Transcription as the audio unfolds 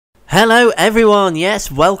Hello everyone, yes,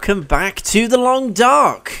 welcome back to The Long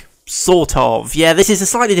Dark. Sort of. Yeah, this is a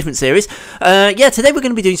slightly different series. Today we're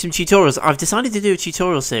going to be doing some tutorials. I've decided to do a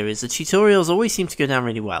tutorial series. The tutorials always seem to go down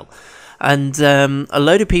really well. And a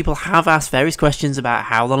load of people have asked various questions about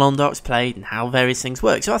how The Long Dark's played and how various things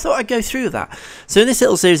work. So I thought I'd go through that. So in this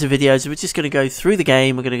little series of videos, we're just going to go through the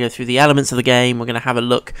game. We're going to go through the elements of the game. We're going to have a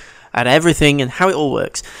look at everything and how it all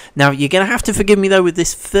works. Now, you're going to have to forgive me, though, with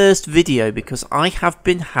this first video because I have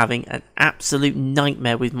been having an absolute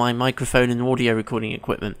nightmare with my microphone and audio recording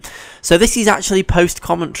equipment. So this is actually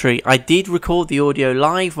post-commentary. I did record the audio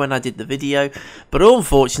live when I did the video, but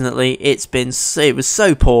unfortunately, it was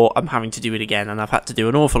so poor, I'm having to do it again, and I've had to do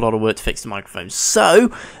an awful lot of work to fix the microphone.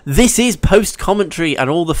 So, this is post-commentary and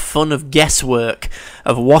all the fun of guesswork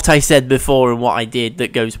of what I said before and what I did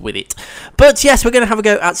that goes with it. But yes, we're going to have a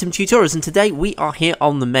go at some tutorials, and today we are here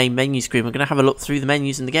on the main menu screen. We're going to have a look through the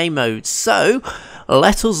menus and the game modes. So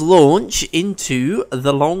let us launch into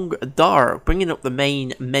The Long Dark, bringing up the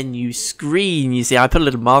main menu screen. You see, I put a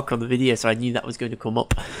little mark on the video so I knew that was going to come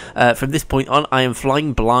up. From this point on, I am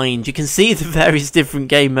flying blind. You can see the various different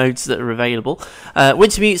game modes that are available.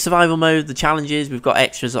 Wintermute, survival mode, the challenges, we've got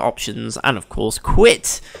extras, options, and of course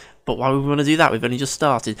quit. But why would we want to do that? We've only just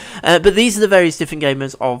started. But these are the various different game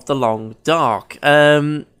modes of The Long Dark.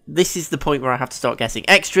 This is the point where I have to start guessing.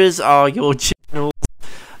 Extras are your journals.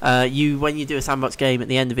 When you do a sandbox game, at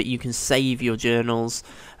the end of it, you can save your journals,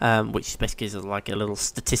 which basically is like a little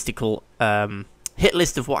statistical hit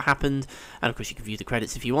list of what happened. And of course, you can view the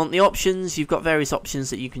credits if you want. The options, you've got various options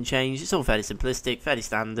that you can change. It's all fairly simplistic, fairly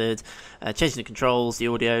standard. Changing the controls, the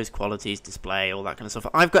audios, qualities, display, all that kind of stuff.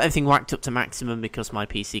 I've got everything whacked up to maximum because my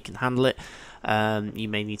PC can handle it. You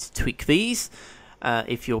may need to tweak these.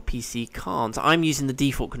 If your PC can't. I'm using the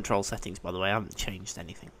default control settings, by the way. I haven't changed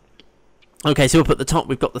anything. Okay, so up at the top,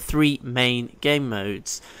 we've got the three main game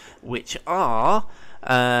modes, which are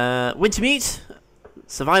Wintermute,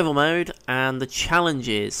 survival mode, and the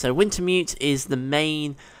challenges. So Wintermute is the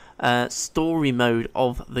main story mode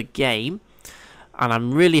of the game, and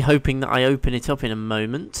I'm really hoping that I open it up in a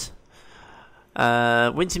moment.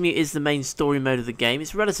 Wintermute is the main story mode of the game.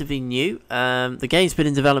 It's relatively new. The game's been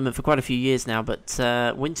in development for quite a few years now, but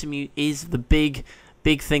Wintermute is the big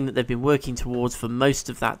thing that they've been working towards for most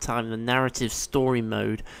of that time, the narrative story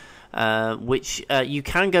mode, which you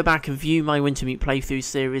can go back and view my Wintermute playthrough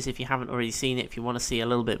series if you haven't already seen it, if you want to see a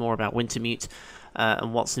little bit more about Wintermute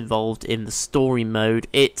and what's involved in the story mode.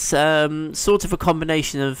 It's sort of a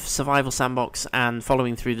combination of survival sandbox and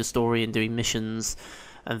following through the story and doing missions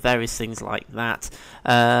and various things like that.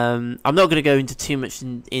 I'm not going to go into too much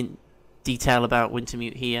in detail about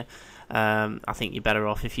Wintermute here. I think you're better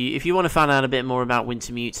off if you want to find out a bit more about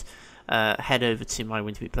Wintermute. Head over to my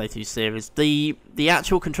Wintermute playthrough series. The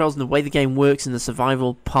actual controls and the way the game works and the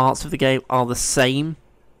survival parts of the game are the same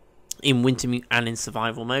in Wintermute and in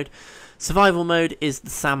survival mode. Survival mode is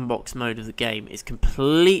the sandbox mode of the game. It's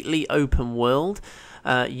completely open world.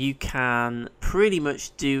 You can pretty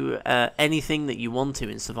much do anything that you want to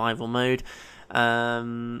in survival mode.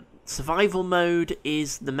 Survival mode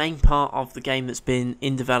is the main part of the game that's been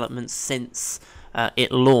in development since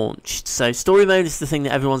it launched. So story mode is the thing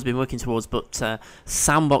that everyone's been working towards, but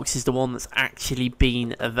sandbox is the one that's actually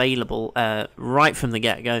been available right from the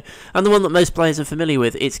get-go, and the one that most players are familiar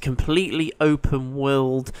with. It's completely open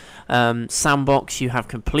world sandbox. You have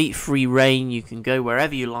complete free reign. You can go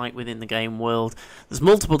wherever you like within the game world. There's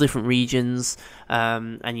multiple different regions,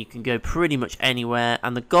 and you can go pretty much anywhere,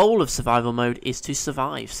 and the goal of survival mode is to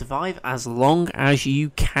survive as long as you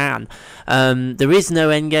can. There is no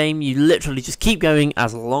end game. You literally just keep going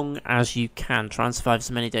as long as you can. Try and survive as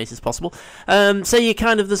many days as possible. So you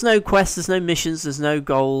there's no quests, there's no missions, there's no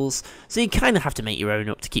goals, so you kind of have to make your own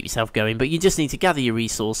up to keep yourself going, but you just need to gather your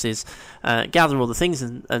resources, gather all the things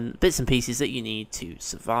and bits and pieces that you need to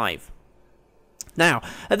survive. Now,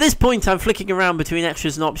 at this point I'm flicking around between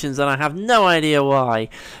extras and options and I have no idea why.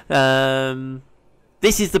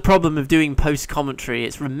 This is the problem of doing post-commentary.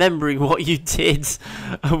 It's remembering what you did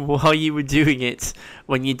while you were doing it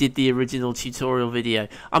when you did the original tutorial video.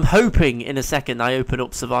 I'm hoping in a second I open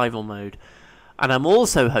up survival mode. And I'm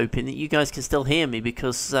also hoping that you guys can still hear me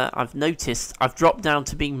because I've noticed I've dropped down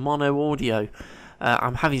to being mono audio.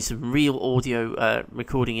 I'm having some real audio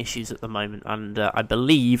recording issues at the moment, and I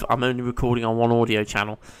believe I'm only recording on one audio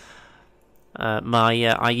channel.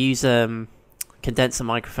 I use a condenser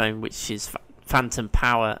microphone, which is phantom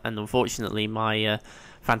power, and unfortunately my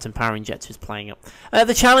phantom power injector is playing up.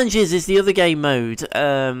 The challenges is the other game mode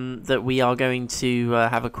that we are going to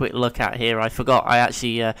have a quick look at here. I forgot, I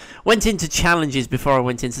actually went into challenges before I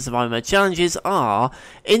went into survival mode. Challenges are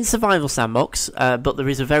in survival sandbox, but there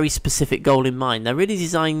is a very specific goal in mind. They're really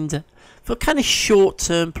designed for kind of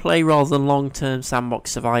short-term play rather than long-term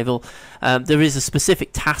sandbox survival. There is a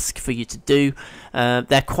specific task for you to do.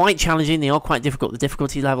 They're quite challenging, they are quite difficult. The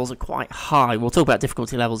difficulty levels are quite high. We'll talk about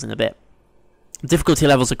difficulty levels in a bit. Difficulty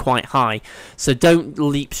levels are quite high, so don't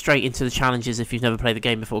leap straight into the challenges if you've never played the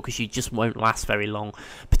game before, because you just won't last very long.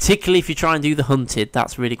 Particularly if you try and do the hunted,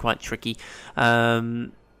 that's really quite tricky.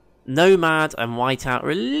 Nomad and Whiteout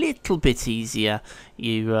are a little bit easier.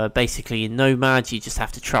 You basically in Nomad you just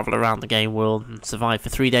have to travel around the game world and survive for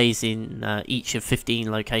 3 days in each of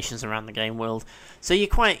 15 locations around the game world. So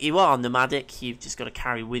you are nomadic. You've just got to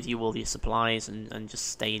carry with you all your supplies and just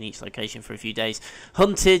stay in each location for a few days.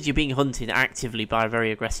 Hunted, you're being hunted actively by a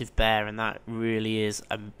very aggressive bear, and that really is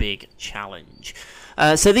a big challenge.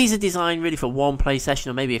 So these are designed really for one play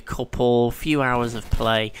session or maybe a few hours of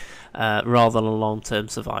play. Rather than long-term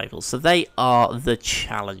survival. So they are the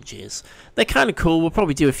challenges. They're kind of cool. We'll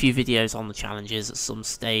probably do a few videos on the challenges at some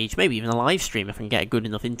stage, maybe even a live stream if I can get a good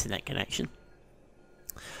enough internet connection.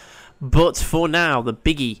 But for now, the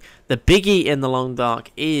biggie in the Long Dark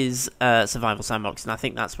is Survival Sandbox, and I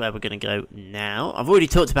think that's where we're going to go now. I've already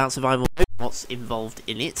talked about Survival Mode, what's involved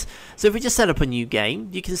in it. So if we just set up a new game,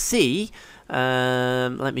 you can see,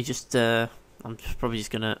 let me just... I'm probably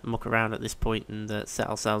just going to muck around at this point and set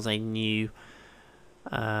ourselves a new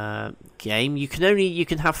game. You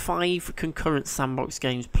can have 5 concurrent sandbox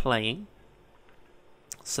games playing.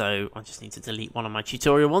 So I just need to delete one of my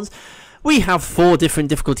tutorial ones. We have 4 different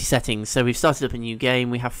difficulty settings. So we've started up a new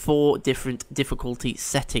game. We have 4 different difficulty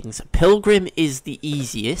settings. Pilgrim is the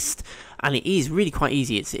easiest, and it is really quite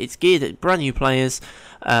easy. It's geared at brand new players,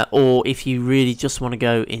 or if you really just want to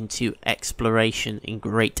go into exploration in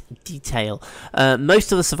great detail.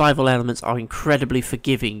 Most of the survival elements are incredibly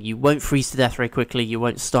forgiving. You won't freeze to death very quickly, you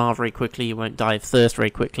won't starve very quickly, you won't die of thirst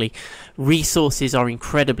very quickly. Resources are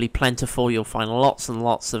incredibly plentiful. You'll find lots and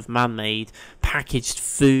lots of man-made packaged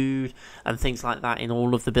food and things like that in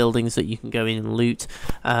all of the buildings that you can go in and loot.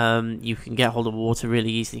 You can get hold of water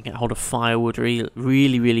really easily. You can get hold of firewood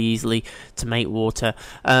really easily to make water.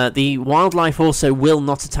 The wildlife also will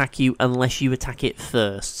not attack you unless you attack it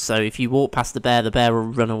first. So if you walk past the bear will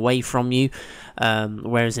run away from you,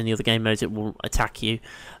 whereas in the other game modes it will attack you.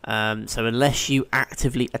 So unless you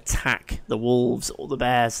actively attack the wolves or the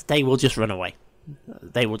bears, they will just run away.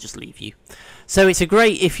 They will just leave you. So it's a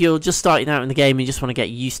great if you're just starting out in the game and you just want to get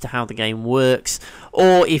used to how the game works,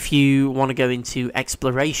 or if you want to go into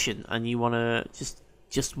exploration and you want to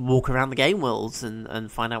just walk around the game worlds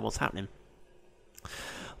and find out what's happening.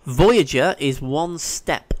 Voyager is one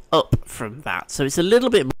step up from that, so it's a little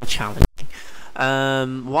bit more challenging.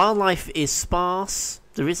 Wildlife is sparse.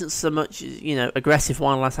 There isn't so much, aggressive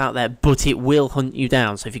wildlife out there, but it will hunt you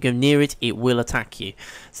down. So if you go near it, it will attack you.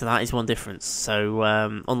 So that is one difference. So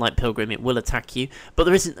unlike Pilgrim, it will attack you, but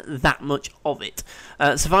there isn't that much of it.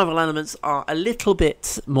 Survival elements are a little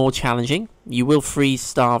bit more challenging. You will freeze,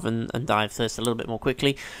 starve, and die of thirst a little bit more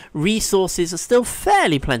quickly. Resources are still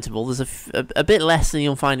fairly plentiful. There's a bit less than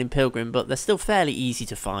you'll find in Pilgrim, but they're still fairly easy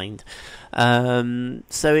to find.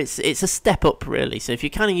 So it's a step up, really. So if you're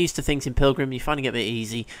kind of used to things in Pilgrim, you're finding it a bit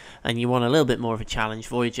easy, and you want a little bit more of a challenge,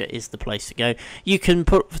 Voyager is the place to go. You can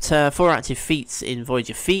put 4 active feats in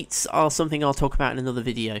Voyager. Feats are something I'll talk about in another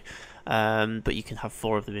video. But you can have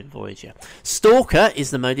 4 of them in Voyager. Stalker is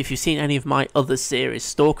the mode. If you've seen any of my other series,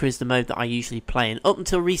 Stalker is the mode that I usually play, and up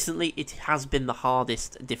until recently it has been the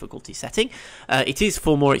hardest difficulty setting. It is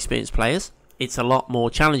for more experienced players. It's a lot more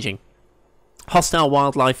challenging. Hostile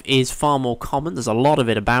wildlife is far more common. There's a lot of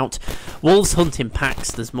it about. Wolves hunt in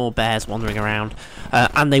packs. There's more bears wandering around,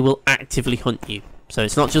 and they will actively hunt you. So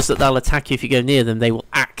it's not just that they'll attack you if you go near them, they will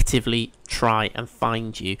actively try and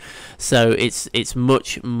find you. So it's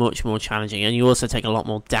much more challenging, and you also take a lot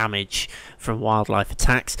more damage from wildlife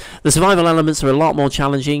attacks. The survival elements are a lot more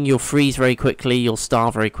challenging. You'll freeze very quickly, you'll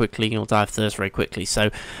starve very quickly, and you'll die of thirst very quickly. So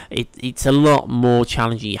it's a lot more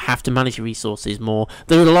challenging. You have to manage your resources more.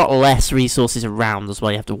 There are a lot less resources around as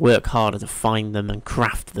well. You have to work harder to find them and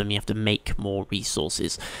craft them. You have to make more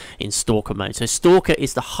resources in Stalker mode. So Stalker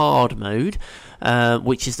is the hard mode,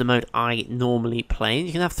 which is the mode I normally play.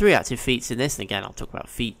 You can have 3 active feats in this, and again I'll talk about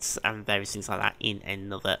feats and various things like that in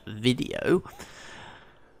another video.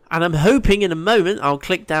 And I'm hoping in a moment I'll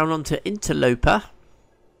click down onto Interloper.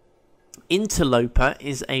 Interloper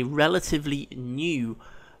is a relatively new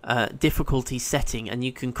difficulty setting, and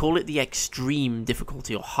you can call it the extreme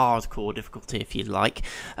difficulty or hardcore difficulty if you'd like.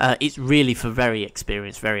 It's really for very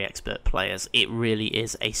experienced, very expert players. It really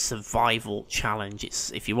is a survival challenge.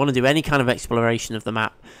 If you want to do any kind of exploration of the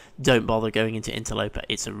map, don't bother going into Interloper.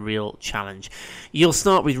 It's a real challenge. You'll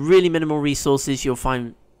start with really minimal resources. You'll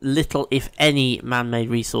find little, if any, man-made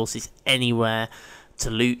resources anywhere to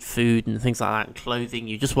loot, food and things like that, and clothing.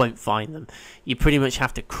 You just won't find them. You pretty much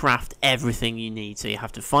have to craft everything you need. So you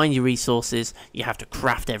have to find your resources, you have to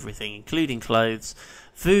craft everything, including clothes.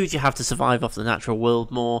 Food, you have to survive off the natural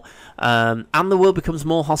world more, and the world becomes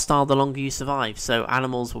more hostile the longer you survive. So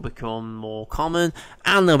animals will become more common,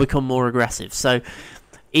 and they'll become more aggressive. So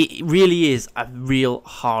it really is a real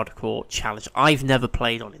hardcore challenge. I've never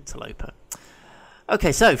played on Interloper.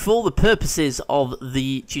 Okay, so for the purposes of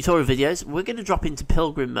the tutorial videos, we're going to drop into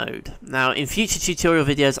Pilgrim mode. Now, in future tutorial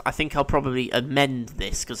videos, I think I'll probably amend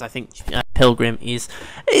this, because I think Pilgrim is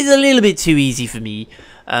a little bit too easy for me.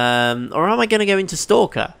 Or am I going to go into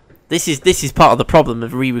Stalker? This is part of the problem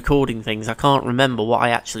of re-recording things. I can't remember what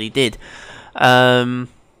I actually did. But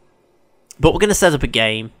we're going to set up a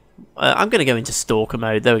game. I'm going to go into Stalker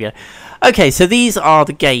mode. There we go. Okay, so these are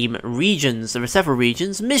the game regions. There are several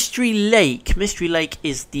regions. Mystery Lake. Mystery Lake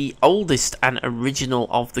is the oldest and original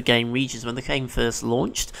of the game regions. When the game first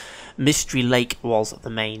launched, Mystery Lake was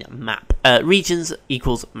the main map. Regions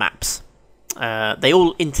equals maps. They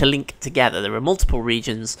all interlink together. There are multiple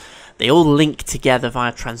regions. They all link together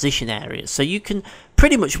via transition areas. So you can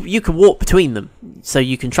pretty much walk between them. So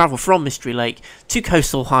you can travel from Mystery Lake to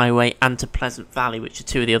Coastal Highway and to Pleasant Valley, which are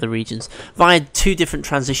two of the other regions, via two different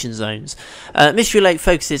transition zones. Mystery Lake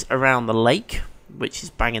focuses around the lake, which is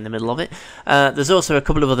bang in the middle of it. There's also a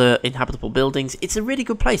couple of other inhabitable buildings. It's a really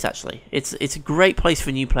good place, actually. It's a great place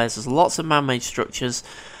for new players. There's lots of man-made structures,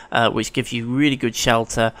 which gives you really good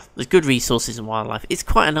shelter. There's good resources and wildlife. It's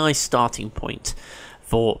quite a nice starting point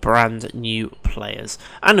for brand new players.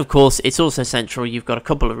 And of course, it's also central. You've got a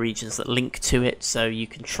couple of regions that link to it, so you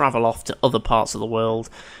can travel off to other parts of the world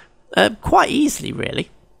quite easily, really.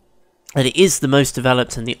 And it is the most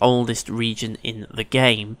developed and the oldest region in the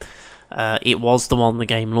game. It was the one the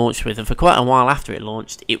game launched with, and for quite a while after it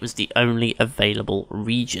launched, it was the only available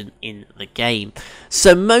region in the game.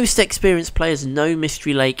 So most experienced players know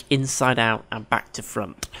Mystery Lake inside out and back to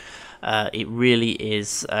front. It really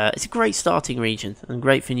is. It's a great starting region and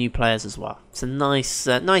great for new players as well. It's a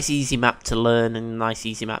nice, easy map to learn and a nice,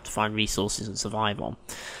 easy map to find resources and survive on.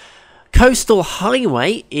 Coastal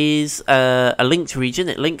Highway is a linked region.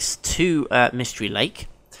 It links to Mystery Lake.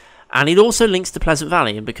 And it also links to Pleasant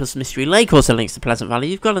Valley, and because Mystery Lake also links to Pleasant Valley,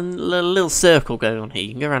 you've got a little circle going on here.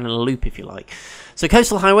 You can go around in a loop if you like. So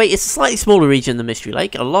Coastal Highway is a slightly smaller region than Mystery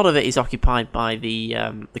Lake. A lot of it is occupied by the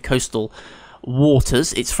coastal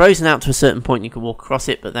waters. It's frozen out to a certain point. You can walk across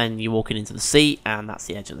it, but then you're walking into the sea, and that's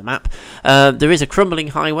the edge of the map. There is a crumbling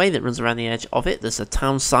highway that runs around the edge of it. There's a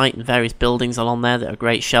town site and various buildings along there that are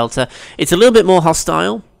great shelter. It's a little bit more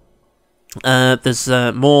hostile. There's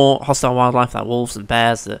more hostile wildlife like wolves and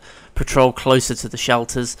bears that patrol closer to the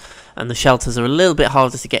shelters, and the shelters are a little bit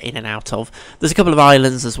harder to get in and out of. There's a couple of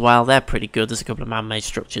islands as well. They're pretty good. There's a couple of man-made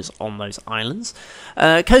structures on those islands.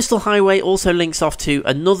 Coastal Highway also links off to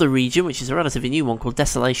another region, which is a relatively new one called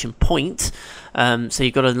Desolation Point. So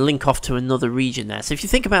you've got to link off to another region there. So if you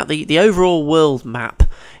think about the overall world map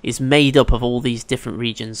is made up of all these different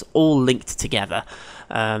regions all linked together.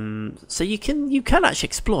 So you can actually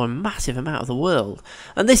explore a massive amount of the world.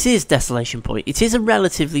 And this is Desolation Point. It is a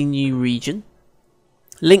relatively new region.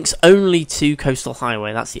 Links only to Coastal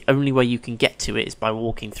Highway. That's the only way you can get to it, is by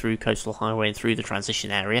walking through Coastal Highway and through the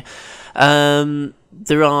transition area.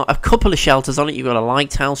 There are a couple of shelters on it. You've got a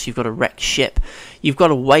lighthouse, you've got a wrecked ship, you've got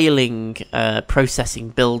a whaling processing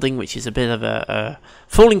building, which is a bit of a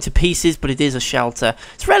falling to pieces, but it is a shelter.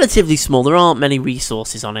 It's relatively small. There aren't many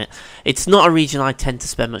resources on it. It's not a region I tend to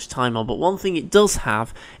spend much time on, but one thing it does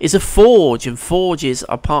have is a forge, and forges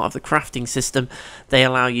are part of the crafting system. They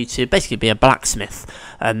allow you to basically be a blacksmith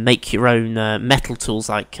and make your own metal tools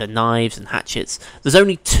like knives and hatchets. There's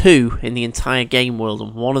only two in the entire game world,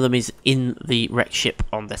 and one of them is in the wrecked ship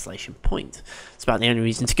on Desolation Point. It's about the only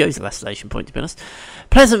reason to go to Desolation Point, to be honest.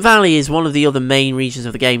 Pleasant Valley is one of the other main regions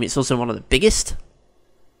of the game. It's also one of the biggest.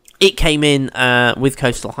 It came in with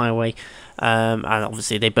Coastal Highway, and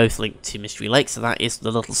obviously they both link to Mystery Lake, so that is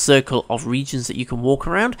the little circle of regions that you can walk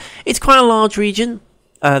around. It's quite a large region.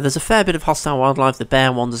 There's a fair bit of hostile wildlife. The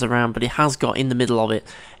bear wanders around, but it has got in the middle of it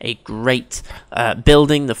a great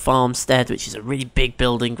building, the farmstead, which is a really big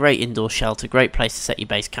building, great indoor shelter, great place to set your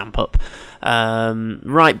base camp up.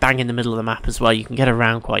 Right bang in the middle of the map as well. You can get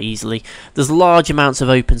around quite easily. There's large amounts of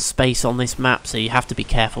open space on this map, so you have to be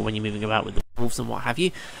careful when you're moving about with the wolves and what have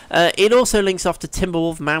you. It also links off to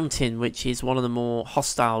Timberwolf Mountain, which is one of the more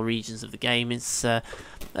hostile regions of the game. It's a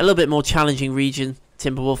little bit more challenging region,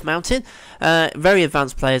 Timberwolf Mountain. Very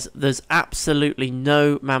advanced players. There's absolutely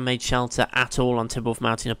no man-made shelter at all on Timberwolf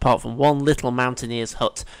Mountain, apart from one little mountaineer's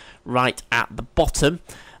hut right at the bottom.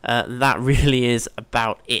 That really is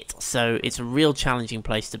about it. So it's a real challenging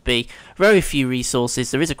place to be. Very few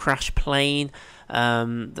resources. There is a crash plane.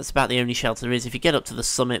 That's about the only shelter there is. If you get up to the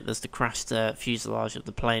summit, there's the crashed fuselage of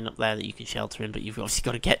the plane up there that you can shelter in, but you've obviously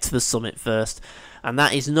got to get to the summit first, and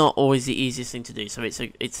that is not always the easiest thing to do. So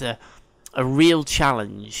it's a real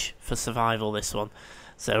challenge for survival, this one.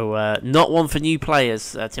 So not one for new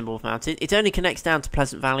players, Timberwolf Mountain. It only connects down to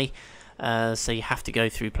Pleasant Valley. So you have to go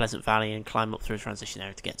through Pleasant Valley and climb up through a transition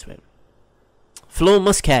area to get to it. Forlorn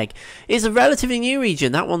Muskeg is a relatively new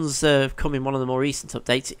region. That one's come in one of the more recent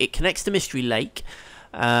updates. It connects to Mystery Lake,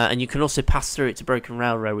 and you can also pass through it to Broken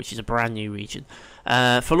Railroad, which is a brand new region.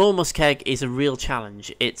 Forlorn Muskeg is a real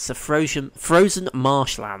challenge. It's a frozen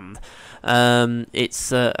marshland.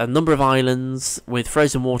 It's a number of islands with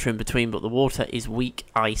frozen water in between, but the water is weak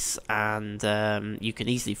ice, and you can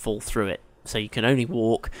easily fall through it. So you can only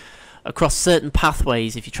walk across certain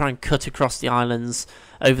pathways. If you try and cut across the islands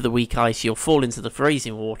over the weak ice, you'll fall into the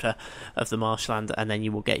freezing water of the marshland, and then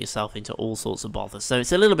you will get yourself into all sorts of bother. So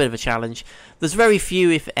it's a little bit of a challenge. There's very few,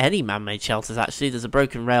 if any, man-made shelters, actually. There's a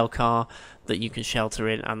broken rail car that you can shelter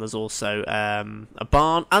in, and there's also a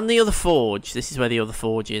barn and the other forge. This is where the other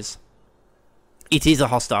forge is. It is a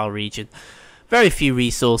hostile region. Very few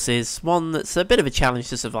resources, one that's a bit of a challenge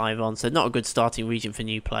to survive on, so not a good starting region for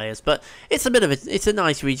new players, but it's a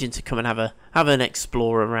nice region to come and have an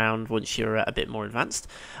explore around once you're a bit more advanced.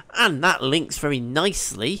 And that links very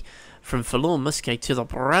nicely from Forlorn Muskeg to the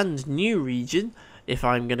brand new region, if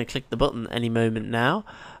I'm going to click the button any moment now,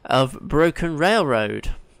 of Broken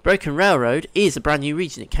Railroad. Broken Railroad is a brand new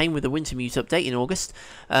region. It came with the Wintermute update in August.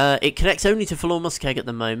 It connects only to Forlorn Muskeg at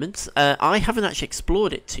the moment. I haven't actually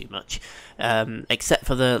explored it too much, except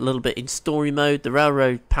for the little bit in story mode. The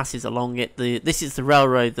railroad passes along it. This is the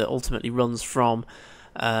railroad that ultimately runs from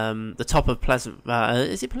the top of Pleasant...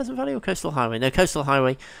 is it Pleasant Valley or Coastal Highway? No, Coastal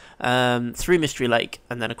Highway, through Mystery Lake,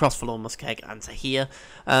 and then across Forlorn Muskeg and to here.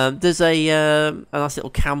 There's a nice little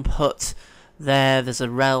camp hut there's a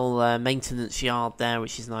rail maintenance yard there,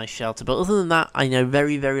 which is a nice shelter. But other than that, I know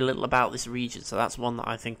very, very little about this region. So that's one that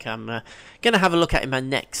I think I'm going to have a look at in my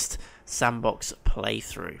next sandbox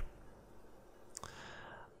playthrough.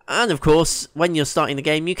 And of course, when you're starting the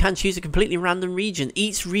game, you can choose a completely random region.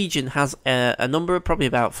 Each region has a number of probably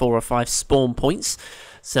about 4 or 5 spawn points.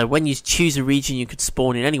 So when you choose a region, you could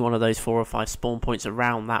spawn in any one of those 4 or 5 spawn points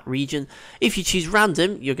around that region. If you choose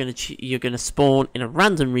random, you're going to spawn in a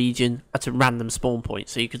random region at a random spawn point.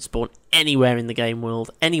 So you could spawn anywhere in the game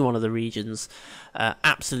world, any one of the regions,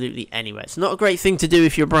 absolutely anywhere. It's not a great thing to do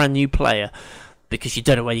if you're a brand new player, because you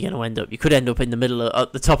don't know where you're going to end up. You could end up in the middle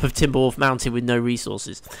at the top of Timberwolf Mountain with no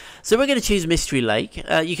resources. So we're going to choose Mystery Lake.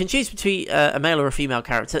 You can choose between a male or a female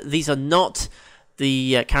character. These are not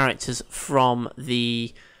the characters from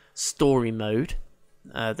the story mode.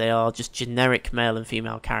 They are just generic male and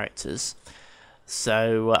female characters.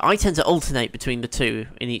 So I tend to alternate between the two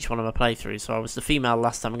in each one of my playthroughs. So I was the female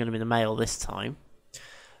last time, I'm going to be the male this time.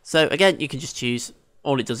 So again, you can just choose.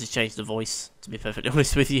 All it does is change the voice, to be perfectly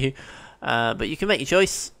honest with you. But you can make your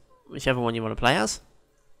choice, whichever one you want to play as.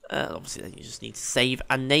 Obviously, then you just need to save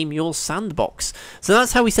and name your sandbox. So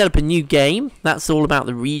that's how we set up a new game. That's all about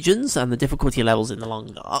the regions and the difficulty levels in the Long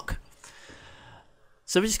Dark.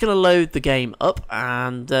 So we're just going to load the game up,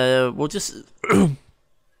 and we'll just,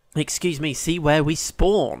 excuse me, see where we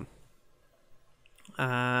spawn.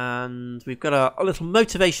 And we've got a little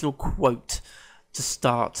motivational quote to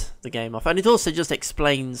start the game off. And it also just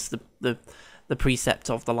explains the precept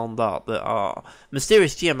of the Long Dark, that our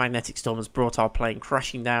mysterious geomagnetic storm has brought our plane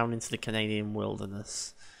crashing down into the Canadian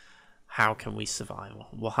wilderness. How can we survive?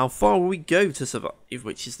 Well, how far will we go to survive?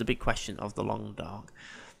 Which is the big question of the Long Dark.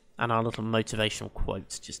 And our little motivational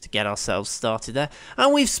quotes just to get ourselves started there.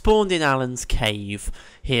 And we've spawned in Alan's Cave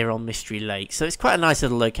here on Mystery Lake. So it's quite a nice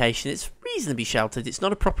little location. It's reasonably sheltered. It's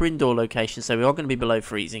not a proper indoor location, so we are going to be below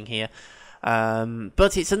freezing here.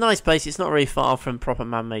 But it's a nice place. It's not very far from proper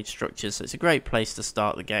man-made structures, so it's a great place to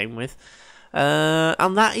start the game with.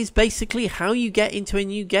 And that is basically how you get into a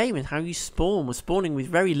new game and how you spawn. We're spawning with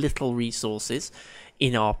very little resources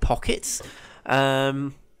in our pockets.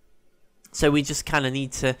 So we just kind of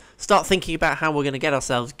need to start thinking about how we're going to get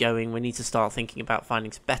ourselves going. We need to start thinking about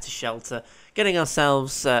finding some better shelter, getting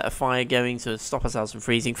ourselves a fire going to stop ourselves from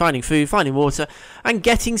freezing, finding food, finding water, and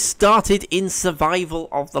getting started in survival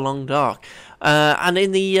of the Long Dark. And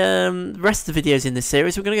in the rest of the videos in this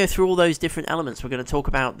series, we're going to go through all those different elements. We're going to talk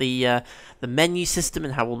about the menu system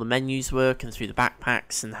and how all the menus work, and through the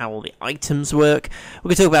backpacks and how all the items work. We're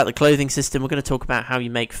going to talk about the clothing system. We're going to talk about how you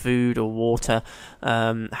make food or water,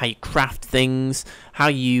 how you craft things, how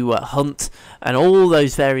you hunt, and all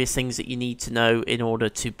those various things that you need to know in order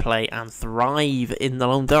to play and thrive in the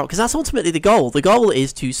Long Dark, because that's ultimately the goal. The goal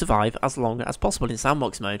is to survive as long as possible in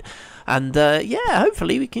sandbox mode, and yeah,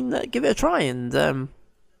 hopefully we can give it a try. And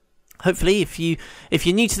hopefully, if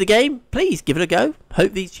you're new to the game, please give it a go.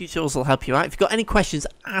 Hope these tutorials will help you out. If you've got any questions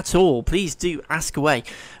at all, please do ask away.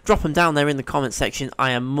 Drop them down there in the comment section.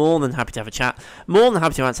 I am more than happy to have a chat, more than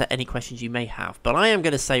happy to answer any questions you may have. But I am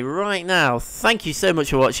going to say right now, thank you so much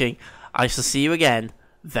for watching. I shall see you again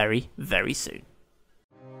very, very soon.